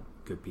are a lot of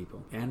good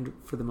people, and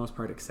for the most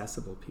part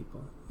accessible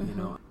people.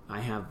 I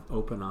have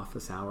open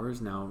office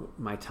hours. Now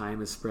my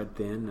time is spread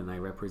thin, and I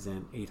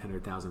represent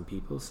 800,000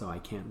 people, so I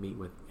can't meet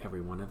with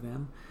every one of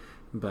them,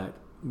 but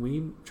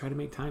we try to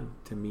make time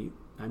to meet.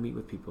 I meet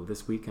with people.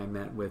 This week I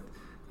met with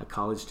a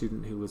college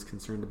student who was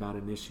concerned about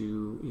an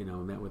issue,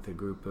 met with a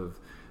group of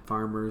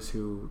farmers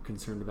who were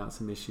concerned about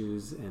some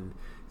issues. And,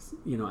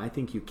 I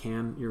think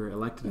your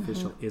elected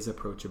official is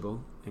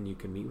approachable, and you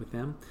can meet with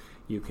them.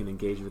 You can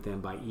engage with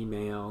them by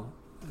email,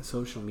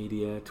 social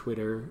media,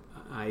 Twitter.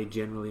 I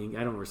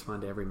don't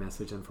respond to every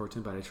message,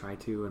 unfortunately, but I try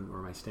to,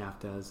 or my staff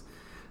does.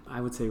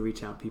 I would say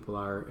reach out. People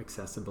are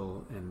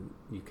accessible, and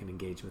you can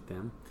engage with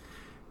them.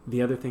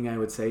 The other thing I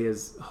would say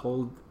is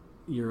hold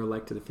your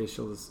elected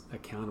officials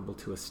accountable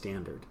to a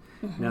standard.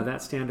 Now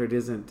that standard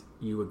isn't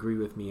you agree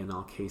with me in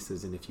all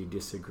cases, and if you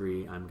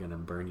disagree, I'm going to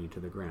burn you to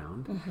the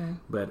ground.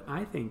 But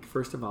I think,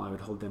 first of all, I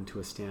would hold them to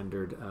a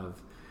standard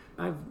of,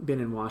 I've been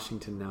in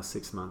Washington now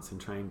 6 months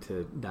and trying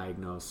to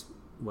diagnose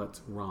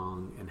what's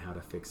wrong and how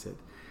to fix it.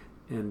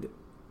 And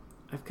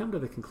I've come to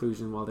the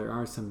conclusion, while there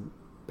are some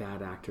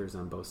bad actors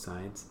on both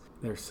sides,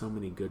 there's so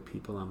many good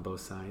people on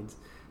both sides.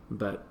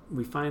 But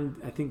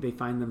I think they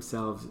find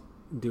themselves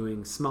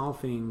doing small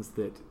things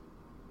that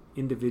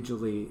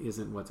individually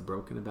isn't what's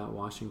broken about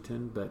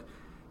Washington. But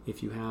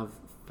if you have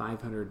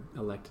 500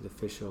 elected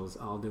officials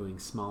all doing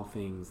small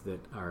things that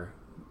are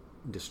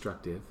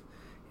destructive,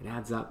 it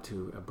adds up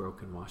to a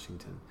broken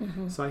Washington.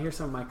 So I hear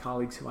some of my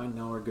colleagues who I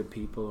know are good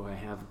people, who I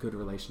have good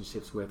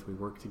relationships with, we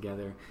work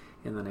together,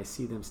 and then I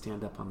see them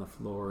stand up on the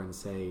floor and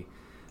say,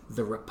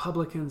 the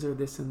Republicans are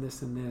this and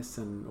this and this,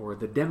 or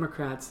the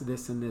Democrats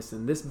this, and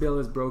this bill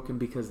is broken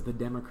because of the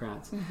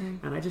Democrats.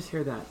 And I just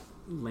hear that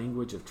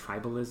language of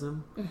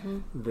tribalism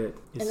that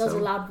is, and those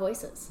are loud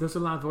voices. Those are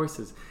loud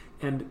voices.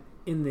 And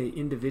in the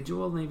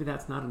individual, maybe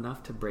that's not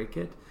enough to break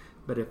it.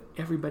 But if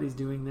everybody's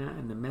doing that,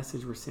 and the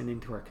message we're sending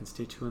to our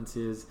constituents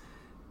is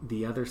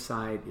the other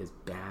side is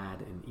bad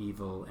and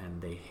evil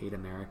and they hate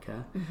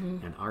America,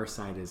 and our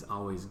side is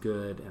always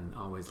good and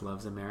always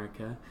loves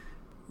America,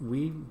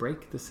 we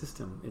break the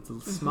system. It's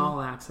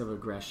small acts of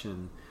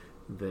aggression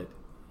that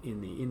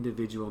in the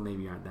individual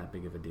maybe aren't that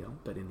big of a deal,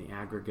 but in the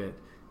aggregate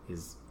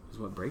is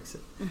what breaks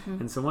it.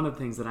 And so one of the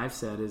things that I've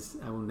said is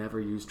I will never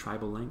use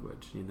tribal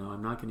language.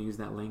 I'm not going to use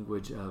that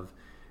language of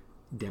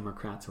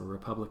Democrats or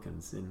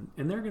Republicans, and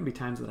there are going to be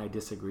times that I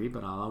disagree,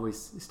 but I'll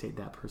always state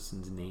that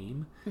person's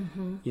name.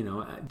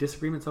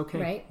 Disagreement's okay.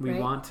 Right, we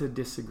want to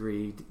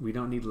disagree. We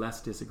don't need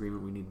less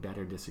disagreement. We need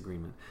better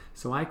disagreement.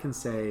 So I can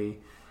say,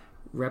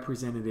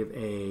 Representative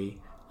A,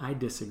 I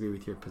disagree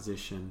with your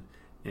position,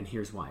 and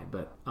here's why.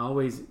 But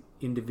always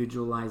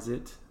individualize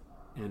it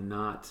and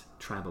not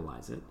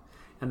tribalize it.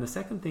 And the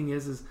second thing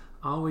is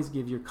always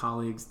give your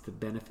colleagues the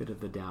benefit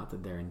of the doubt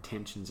that their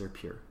intentions are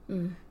pure.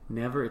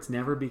 It's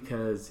never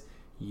because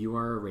you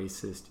are a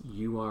racist,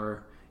 you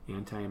are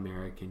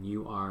anti-American,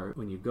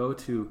 when you go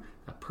to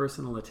a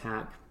personal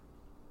attack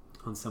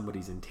on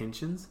somebody's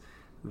intentions,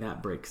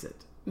 that breaks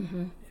it.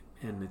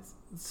 And it's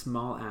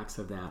small acts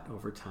of that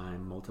over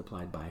time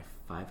multiplied by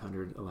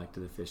 500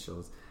 elected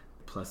officials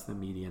plus the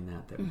media and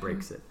that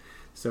breaks it.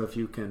 So if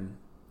you can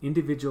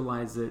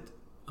individualize it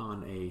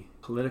on a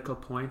political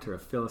point or a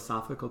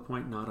philosophical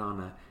point, not on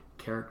a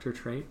character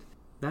trait,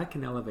 that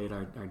can elevate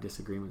our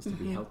disagreements to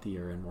be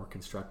healthier and more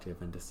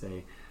constructive, and to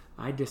say,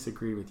 I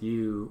disagree with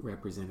you,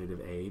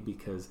 Representative A,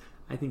 because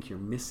I think you're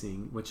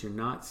missing, what you're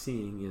not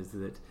seeing is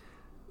that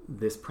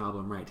this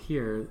problem right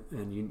here,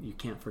 and you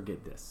can't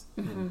forget this.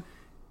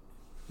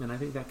 And I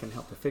think that can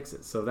help to fix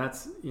it. So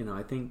that's,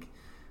 I think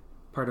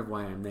part of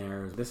why I'm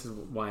there. This is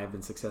why I've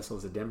been successful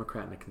as a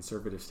Democrat in a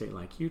conservative state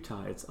like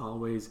Utah. It's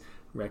always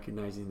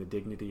recognizing the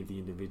dignity of the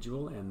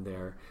individual and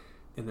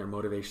their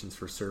motivations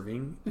for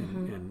serving,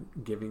 and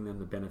giving them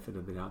the benefit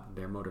of the doubt that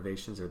their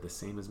motivations are the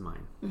same as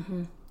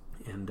mine.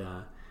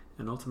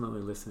 And ultimately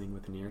listening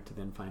with an ear to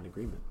then find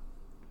agreement.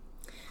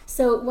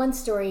 So one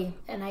story,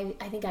 and I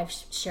think I've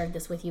shared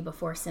this with you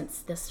before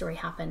since this story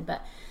happened,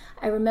 but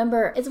I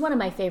remember it's one of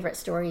my favorite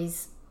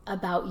stories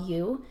about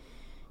you.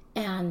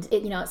 And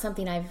it's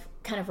something I've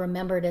kind of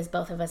remembered as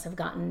both of us have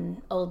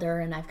gotten older,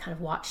 and I've kind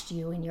of watched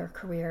you in your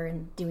career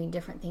and doing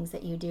different things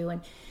that you do.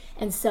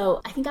 And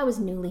so I think I was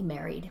newly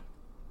married,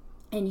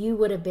 and you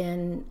would have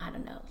been, I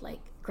don't know, like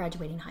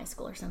graduating high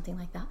school or something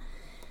like that.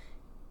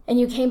 And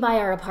you came by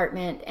our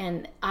apartment,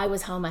 and I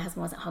was home. My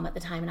husband wasn't home at the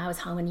time, and I was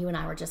home, and you and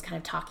I were just kind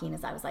of talking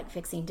as I was like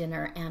fixing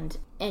dinner. And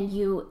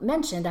you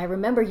mentioned, I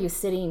remember you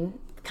sitting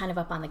kind of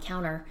up on the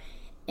counter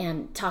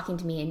and talking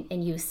to me,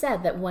 and you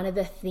said that one of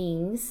the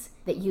things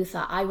that you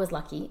thought, I was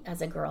lucky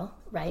as a girl,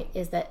 right,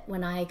 is that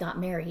when I got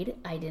married,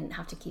 I didn't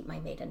have to keep my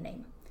maiden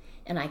name,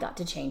 and I got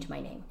to change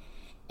my name.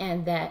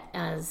 And that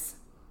as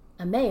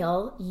a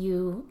male,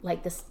 you,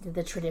 like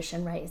the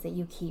tradition, right, is that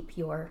you keep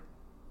your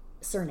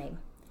surname.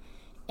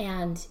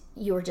 And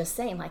you were just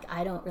saying, like,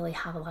 I don't really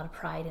have a lot of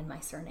pride in my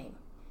surname.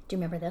 Do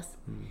you remember this?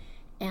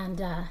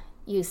 And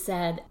you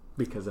said,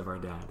 because of our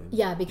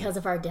dad. Because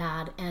of our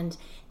dad. And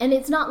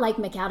it's not like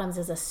McAdams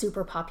is a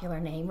super popular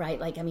name, right?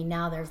 Like, I mean,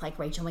 now there's like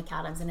Rachel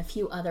McAdams and a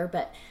few other,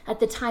 but at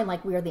the time,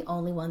 like, we were the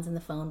only ones in the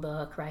phone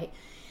book, right?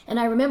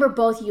 And I remember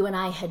both you and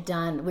I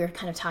we were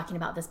kind of talking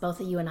about this. Both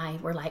of you and I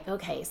were like,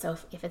 okay, so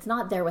if it's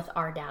not there with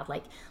our dad,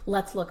 like,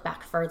 let's look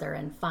back further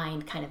and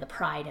find kind of the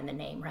pride in the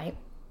name, right?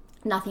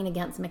 Nothing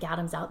against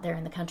McAdams out there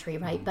in the country,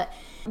 right? But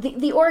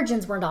the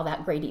origins weren't all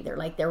that great either.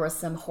 Like, there was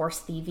some horse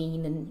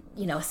thieving and,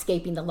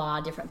 escaping the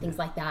law, different things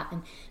like that.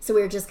 And so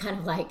we were just kind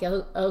of like,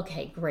 oh,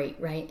 okay, great,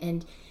 right?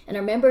 And I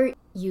remember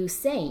you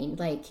saying,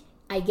 like,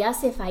 I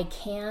guess if I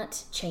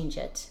can't change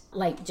it,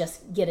 like,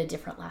 just get a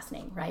different last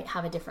name, right?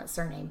 Have a different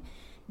surname,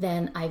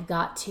 then I've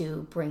got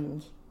to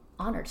bring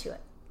honor to it.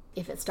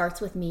 If it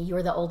starts with me,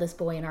 you're the oldest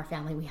boy in our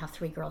family. We have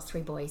 3 girls,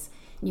 3 boys.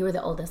 And you were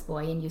the oldest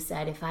boy. And you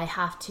said, if I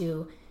have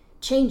to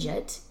change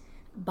it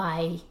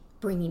by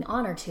bringing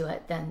honor to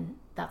it, then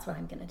that's what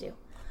I'm going to do.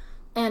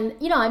 And,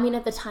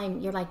 at the time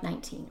you're like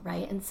 19,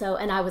 right?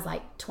 And I was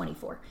like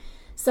 24.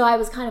 So I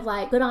was kind of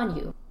like, good on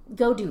you,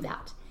 go do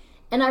that.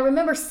 And I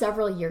remember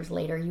several years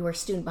later, you were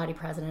student body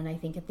president, I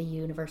think, at the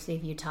University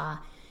of Utah.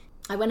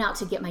 I went out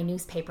to get my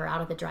newspaper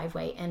out of the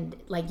driveway, and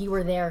like, you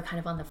were there kind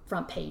of on the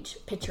front page,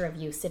 picture of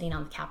you sitting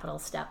on the Capitol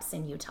steps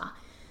in Utah.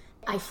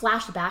 I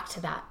flashed back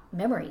to that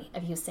memory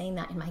of you saying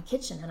that in my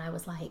kitchen, and I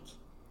was like,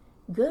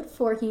 good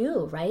for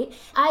you, right?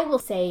 I will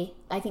say,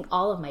 I think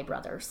all of my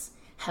brothers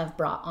have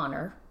brought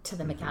honor to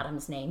the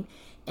McAdams name,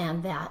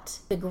 and that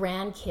the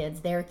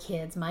grandkids, their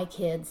kids, my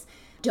kids,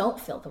 don't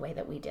feel the way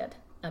that we did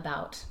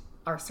about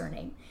our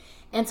surname.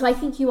 And so I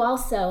think you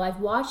also, I've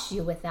watched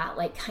you with that,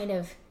 like, kind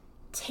of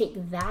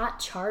take that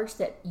charge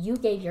that you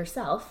gave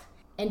yourself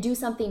and do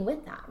something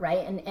with that,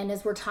 right? And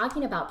as we're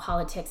talking about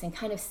politics and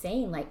kind of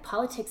saying like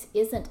politics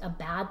isn't a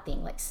bad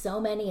thing, like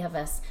so many of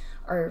us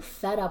are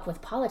fed up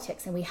with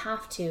politics, and we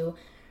have to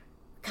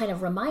kind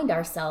of remind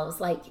ourselves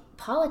like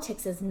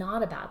politics is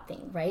not a bad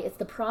thing, right? It's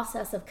the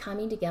process of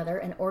coming together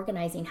and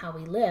organizing how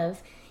we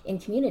live in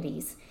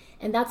communities,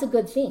 and that's a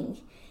good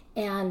thing.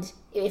 And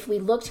if we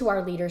look to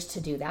our leaders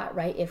to do that,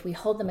 right, if we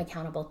hold them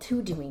accountable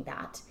to doing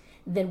that,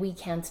 then we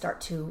can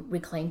start to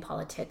reclaim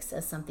politics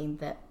as something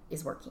that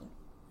is working.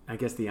 I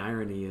guess the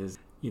irony is,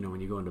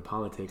 when you go into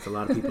politics, a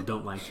lot of people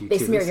don't like you they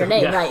too. Smear your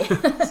name, right?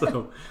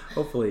 So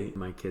hopefully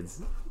my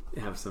kids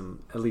have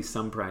at least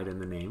some pride in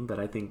the name. But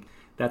I think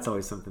that's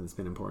always something that's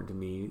been important to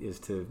me, is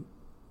to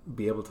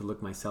be able to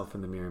look myself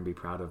in the mirror and be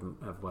proud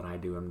of what I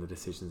do and the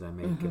decisions I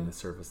make and the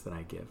service that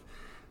I give.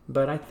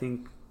 But I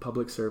think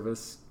public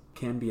service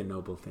can be a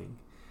noble thing,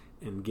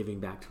 and giving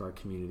back to our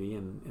community.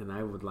 And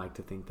I would like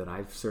to think that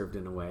I've served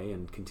in a way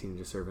and continue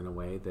to serve in a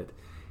way that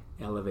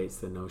elevates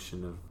the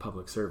notion of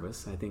public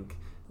service. I think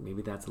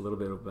maybe that's a little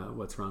bit about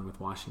what's wrong with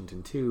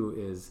Washington too,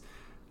 is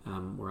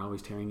we're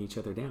always tearing each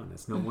other down.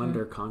 It's no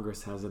wonder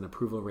Congress has an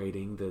approval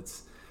rating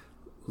that's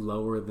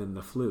lower than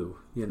the flu,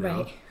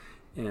 Right.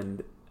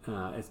 And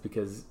it's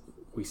because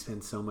we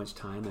spend so much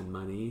time and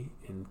money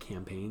in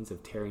campaigns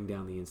of tearing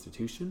down the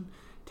institution,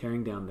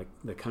 tearing down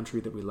the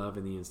country that we love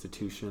in the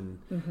institution.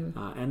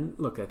 And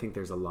look, I think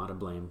there's a lot of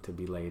blame to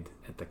be laid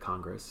at the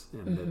Congress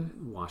and at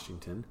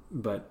Washington,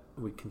 but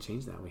we can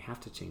change that. We have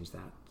to change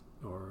that,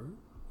 or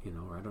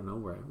I don't know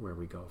where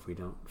we go if we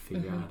don't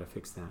figure out how to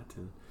fix that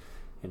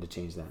and to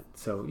change that.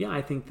 So yeah,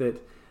 I think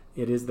that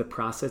it is the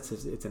process.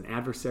 It's an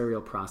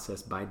adversarial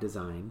process by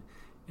design.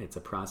 It's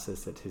a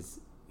process that has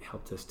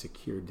helped us to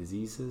cure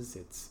diseases.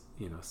 It's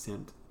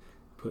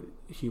put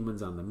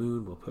humans on the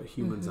moon. We'll put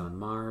humans on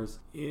Mars.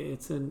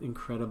 It's an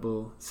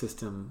incredible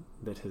system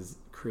that has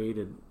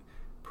created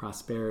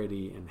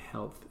prosperity and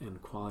health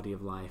and quality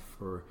of life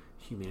for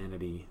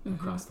humanity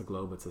across the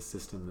globe. It's a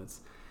system that's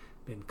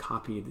been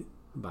copied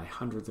by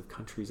hundreds of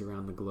countries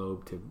around the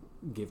globe to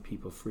give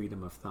people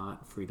freedom of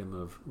thought, freedom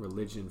of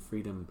religion,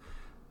 freedom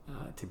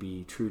to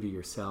be true to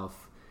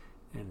yourself,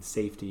 and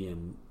safety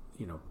and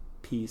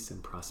peace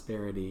and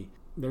prosperity.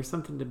 There's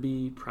something to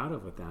be proud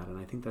of with that, and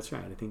I think that's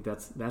right. I think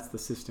that's the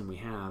system we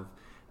have.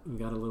 We've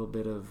got a little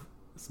bit of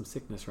some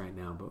sickness right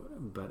now,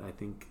 but I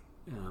think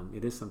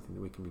it is something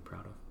that we can be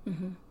proud of.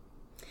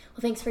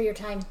 Well, thanks for your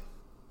time.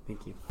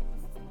 Thank you.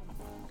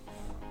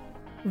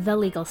 The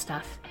Legal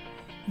Stuff.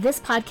 This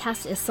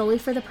podcast is solely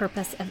for the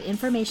purpose of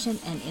information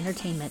and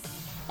entertainment,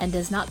 and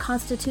does not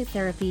constitute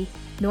therapy,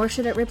 nor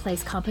should it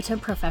replace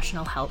competent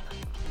professional help.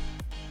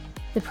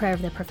 The Prayer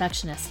of the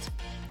Perfectionist.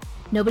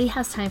 Nobody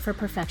has time for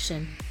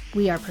perfection.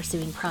 We are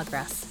pursuing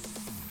progress.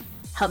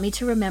 Help me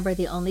to remember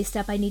the only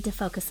step I need to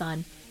focus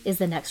on is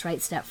the next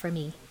right step for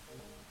me.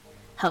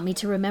 Help me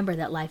to remember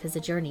that life is a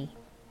journey.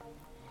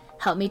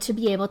 Help me to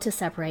be able to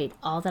separate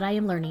all that I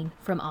am learning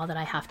from all that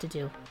I have to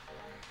do.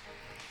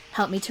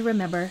 Help me to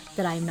remember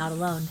that I am not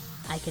alone.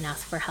 I can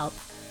ask for help.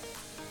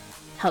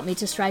 Help me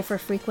to strive for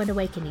frequent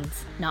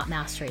awakenings, not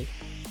mastery.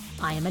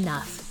 I am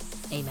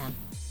enough. Amen.